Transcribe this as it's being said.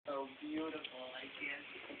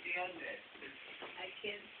stand it. I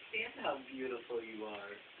can't stand how beautiful you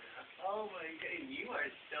are. Oh my god, you are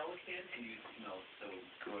so thin and you smell so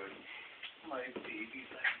good. My babies,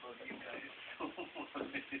 I love you guys so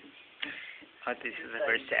much. Oh, this is a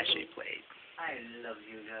Versace plate. I love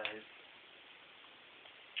you guys.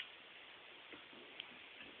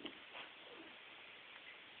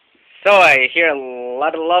 So I hear a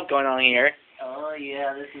lot of love going on here. Oh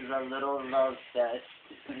yeah, this is a little love fest.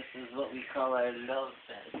 This is what we call our love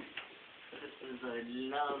fest. This is a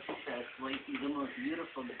love fest. Lacey's the most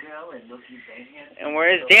beautiful girl and Loki's the handsome. And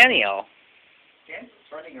where is Daniel? Daniel's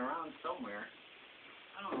running around somewhere.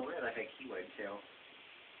 I don't know where the heck he went to.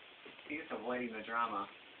 He's avoiding the drama.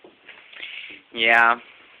 Yeah.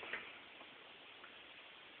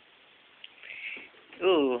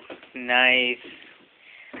 Ooh, nice.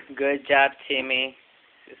 Good job, Timmy.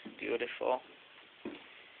 This is beautiful.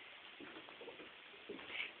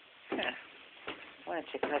 Yeah. I want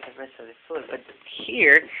to check out the rest of the food, but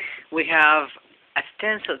here we have a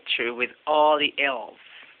stencil tree with all the elves.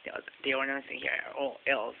 The ornaments in here are all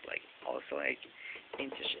elves, like also like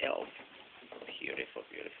vintage elves. Beautiful,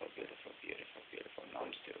 beautiful, beautiful, beautiful, beautiful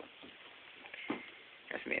gnomes too.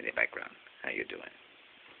 That's me in the background. How you doing?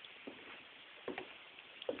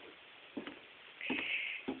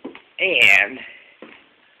 And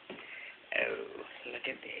oh, look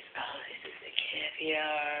at this. Oh, this is the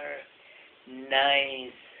caviar.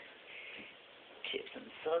 Nice. Chips and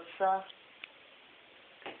salsa.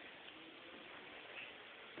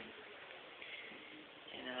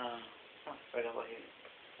 You know, oh, right over here.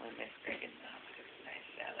 One nice chicken. Oh, look at this nice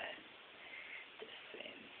salad. This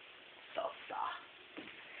thing. Salsa.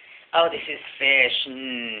 Oh, this is fish.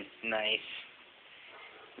 Nice.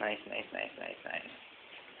 Nice, nice, nice, nice, nice.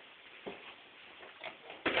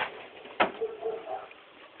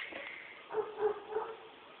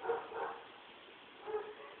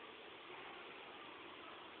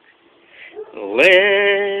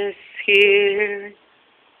 Let's hear.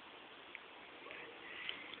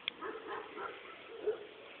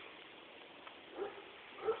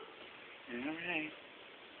 Alright.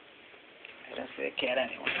 I don't see a cat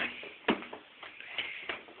anywhere.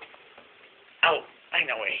 Oh, I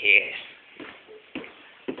know where he is.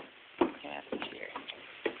 Cat's here.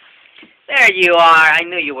 There you are. I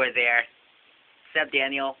knew you were there. What's up,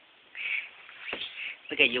 Daniel?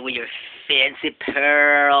 Look at you with your fancy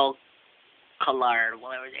pearl color,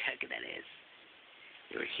 whatever the heck that is.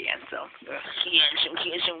 You're handsome. You're a handsome,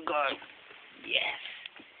 handsome guy. Yes.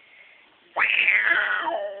 Wow.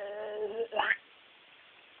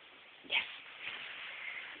 Yes.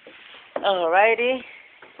 Alrighty.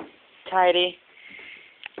 Tidy.